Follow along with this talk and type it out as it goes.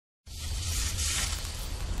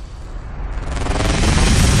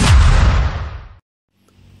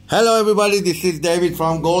Hello everybody, this is David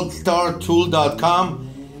from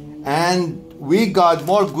goldstartool.com, and we got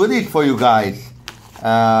more goodies for you guys.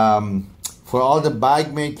 For all the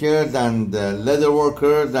bag makers and leather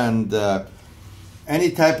workers and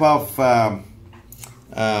any type of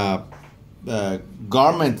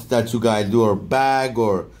garment that you guys do, or bag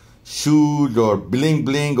or shoes or bling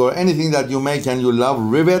bling or anything that you make and you love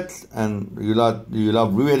rivets and you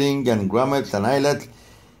love riveting and grommets and eyelets.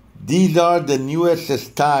 These are the newest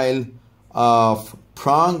style of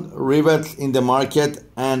prong rivets in the market,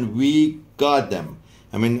 and we got them.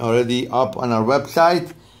 I mean, already up on our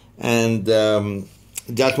website, and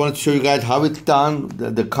just want to show you guys how it's done,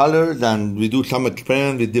 the colors, and we do some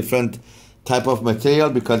experiments with different type of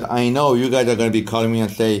material, because I know you guys are going to be calling me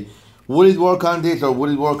and say, would it work on this or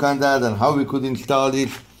would it work on that, and how we could install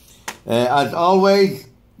this. As always,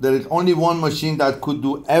 there is only one machine that could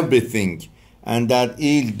do everything, and that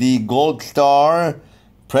is the Gold Star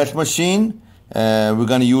press machine. We're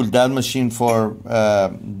going to use that machine for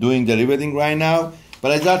doing the riveting right now.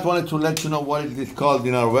 But I just wanted to let you know what it is called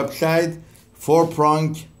in our website: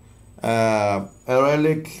 4-prong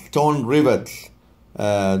acrylic stone rivets.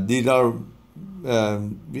 These are,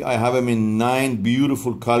 I have them in 9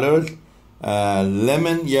 beautiful colors: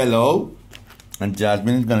 lemon yellow, and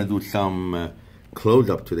Jasmine is going to do some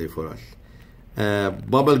close-up today for us.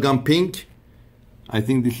 Bubblegum pink. I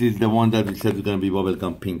think this is the one that we said is going to be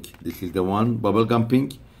bubblegum pink. This is the one, bubblegum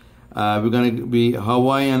pink. We're going to be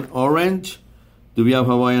Hawaiian orange. Do we have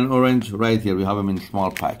Hawaiian orange? Right here. We have them in small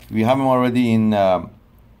pack. We have them already in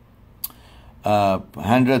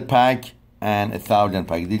 100 pack and 1,000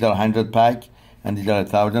 pack. These are 100 pack and these are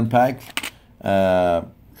 1,000 packs.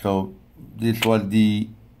 So this was the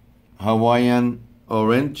Hawaiian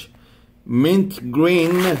orange. Mint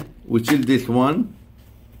green, which is this one.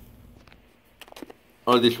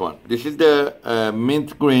 Or this one. This is the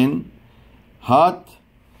mint green. Hot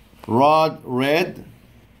rod red,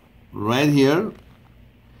 right here.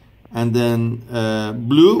 And then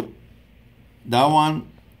blue, that one,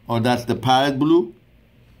 or that's the parrot blue.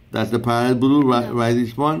 That's the parrot blue, right? No. Right,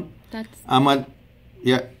 this one. That's.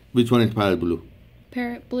 Yeah. Which one is parrot blue?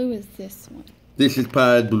 Parrot blue is this one. This is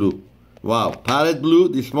parrot blue. Wow, parrot blue.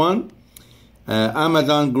 This one.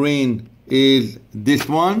 Amazon green is this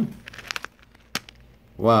one.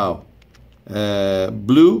 Wow.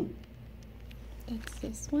 Blue. That's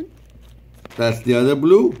this one. That's the other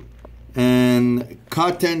blue. And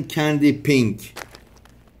cotton candy pink.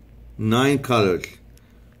 9 colors.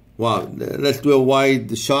 Wow. Let's do a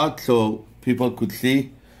wide shot so people could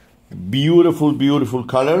see. Beautiful, beautiful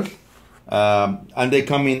colors. And they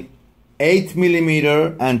come in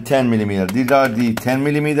 8mm and 10mm. These are the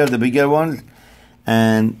 10mm, the bigger ones.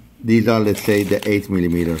 And these are, let's say, the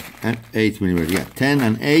 8mm. 8mm, yeah, 10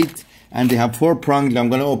 and 8. And they have 4 prongs. I'm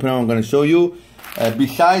going to open them, I'm going to show you.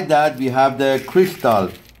 Beside that, we have the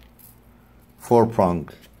crystal 4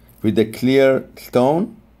 prongs with the clear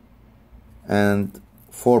stone and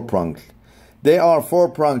 4 prongs. They are 4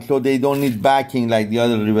 prongs, so they don't need backing like the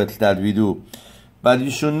other rivets that we do. But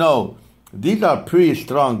you should know, these are pretty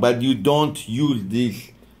strong, but you don't use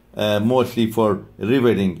these mostly for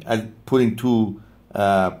riveting, as putting 2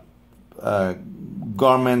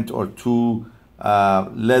 garment or 2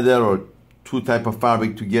 leather or 2 type of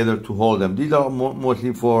fabric together to hold them. These are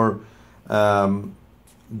mostly for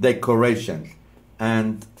decorations,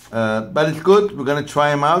 and but it's good. We're gonna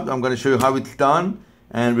try them out. I'm gonna show you how it's done,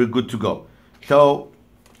 and we're good to go. So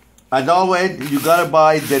as always, you gotta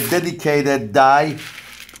buy the dedicated die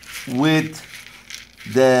with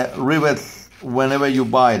the rivets whenever you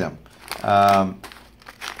buy them.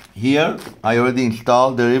 Here, I already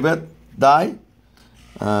installed the rivet die.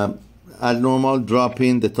 As normal, drop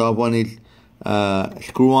in. The top one is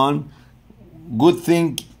screw on. Good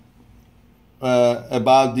thing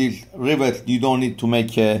about these rivets, you don't need to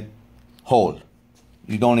make a hole.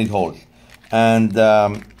 You don't need holes. And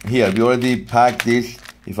here, we already packed this.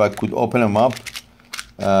 If I could open them up.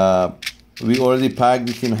 We already packed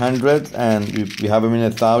this in 100s, and we have them in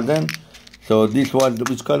 1,000. So this was,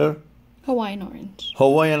 which color? Hawaiian orange.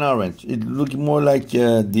 Hawaiian orange. It looks more like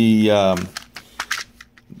yeah,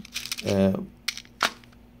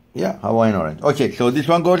 Hawaiian orange. Okay, so this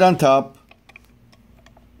one goes on top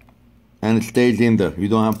and it stays in there. You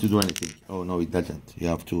don't have to do anything. Oh no, it doesn't. You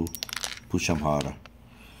have to push them harder.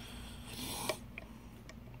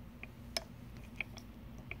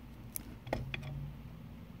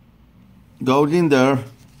 Goes in there,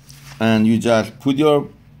 and you just put your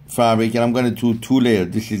fabric, and I'm going to do 2 layers.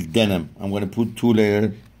 This is denim. I'm going to put 2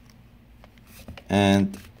 layers,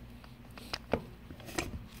 and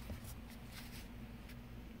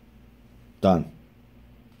done.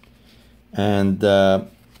 And I'm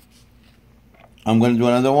going to do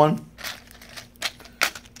another one.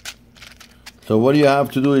 So what you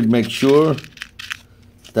have to do is make sure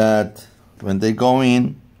that when they go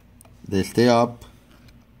in, they stay up.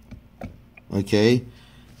 Okay,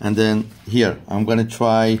 and then here, I'm going to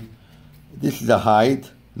try, this is the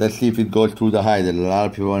height. Let's see if it goes through the height. A lot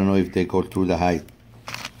of people want to know if they go through the height.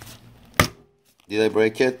 Did I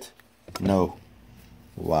break it? No.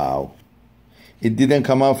 Wow. It didn't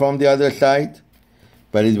come out from the other side,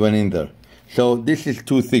 but it went in there. So this is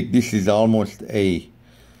too thick. This is almost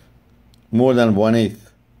more than 1/8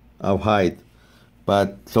 of height.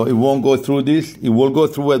 But so it won't go through this. It will go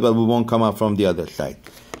through it, but it won't come out from the other side.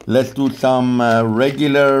 Let's do some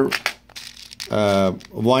regular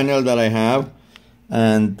vinyl that I have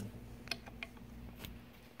and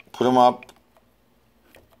put them up.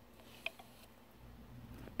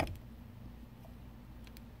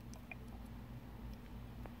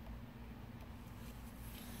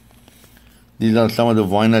 These are some of the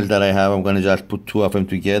vinyls that I have. I'm going to just put 2 of them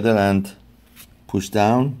together and push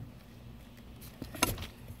down.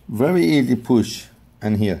 Very easy push.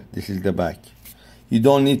 And here, this is the back. You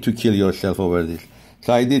don't need to kill yourself over this.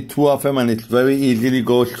 So I did 2 of them and it very easily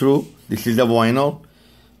goes through. This is the vinyl.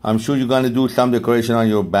 I'm sure you're going to do some decoration on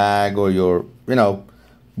your bag or your,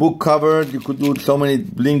 book cover. You could do so many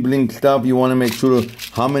bling bling stuff. You want to make sure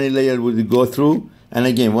how many layers will it go through. And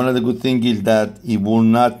again, one of the good things is that it will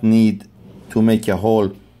not need to make a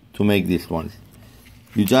hole to make this one.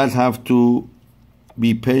 You just have to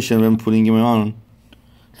be patient when putting them on.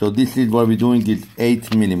 So this is what we're doing, is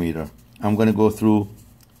 8 millimeter. I'm going to go through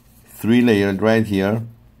 3 layers right here.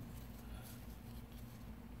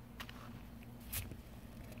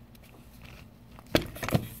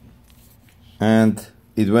 And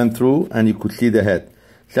it went through and you could see the head.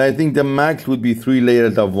 So I think the max would be 3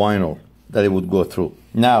 layers of vinyl that it would go through.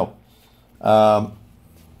 Now,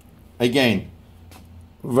 again,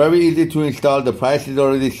 very easy to install. The price is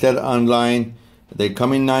already set online. They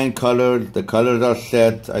come in 9 colors. The colors are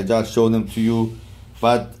set. I just showed them to you.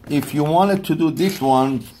 But if you wanted to do this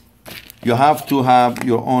one, you have to have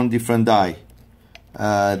your own different die.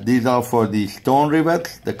 These are for the stone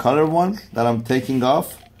rivets, the color ones that I'm taking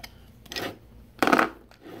off.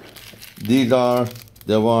 These are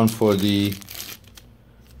the one for the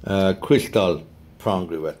crystal prong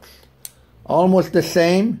rivets. Almost the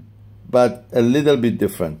same, but a little bit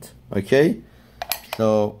different. Okay,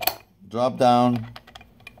 so drop down.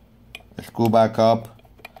 Let's go back up.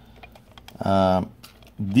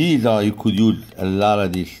 These are, you could use a lot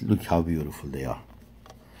of these. Look how beautiful they are.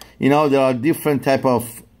 There are different type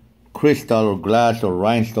of crystal or glass or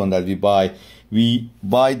rhinestone that we buy. We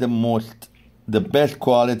buy the best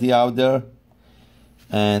quality out there.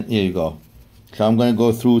 And here you go. So I'm going to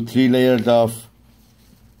go through 3 layers of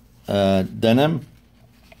denim,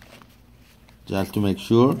 just to make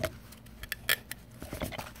sure.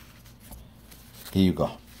 Here you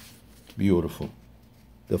go. Beautiful.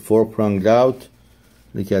 The 4 prongs out.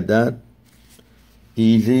 Look at that.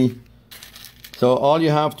 Easy. So all you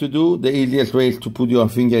have to do, the easiest way is to put your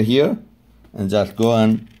finger here and just go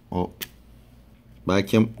and back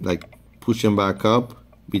him, like push him back up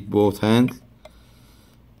with both hands.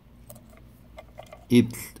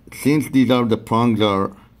 Since these are the prongs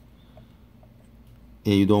are,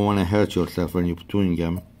 you don't want to hurt yourself when you're doing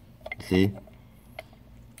them. See?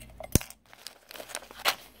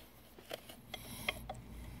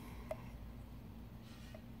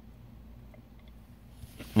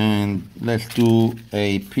 And let's do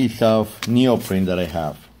a piece of neoprene that I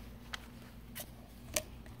have.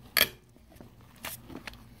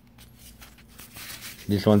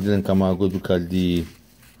 This one didn't come out good because the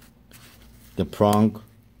prong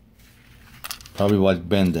probably was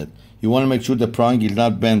bended. You want to make sure the prong is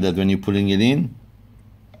not bended when you're putting it in.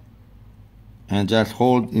 And just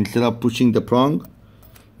hold, instead of pushing the prong,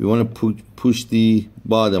 we want to push the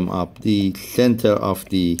bottom up, the center of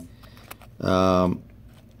the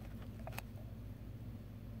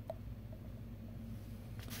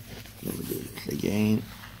let me do this again.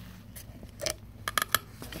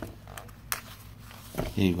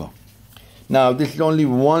 Here you go. Now this is only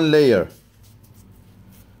 1 layer.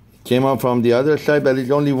 It came out from the other side, but it's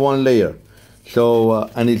only 1 layer. So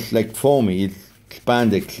and it's like foamy. It's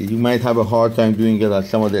spandex. You might have a hard time doing it on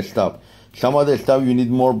some of the stuff. Some of the stuff you need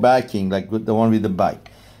more backing, like with the one with the back.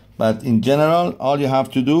 But in general, all you have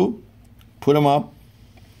to do, put them up.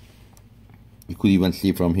 You could even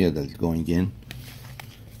see from here that it's going in.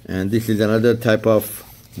 And this is another type of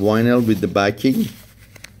vinyl with the backing.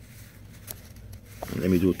 Let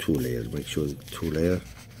me do 2 layers, make sure it's 2 layers.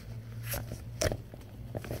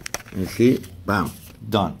 You see, bam,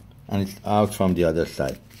 done. and it's out from the other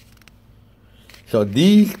side. So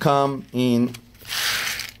these come in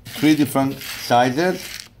 3 different sizes: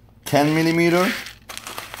 10 millimeter,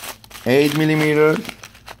 8 millimeter,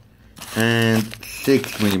 and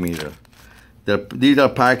 6 millimeter. These are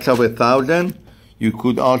packs of 1,000. You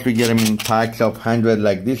could also get them in packs of 100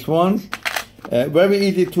 like this one. Very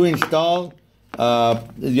easy to install. If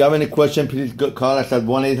you have any question, please call us at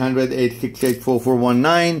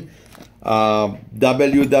 1-800-868-4419,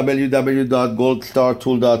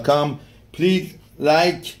 www.goldstartool.com. Please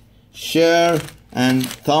like, share, and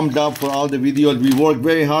thumbs up for all the videos. We work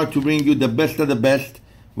very hard to bring you the best of the best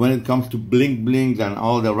when it comes to blings and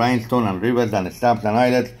all the rhinestone and rivets and stamps and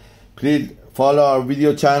eyelets. Please follow our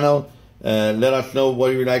video channel. Let us know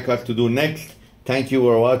what you would like us to do next. Thank you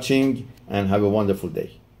for watching and have a wonderful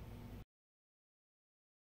day.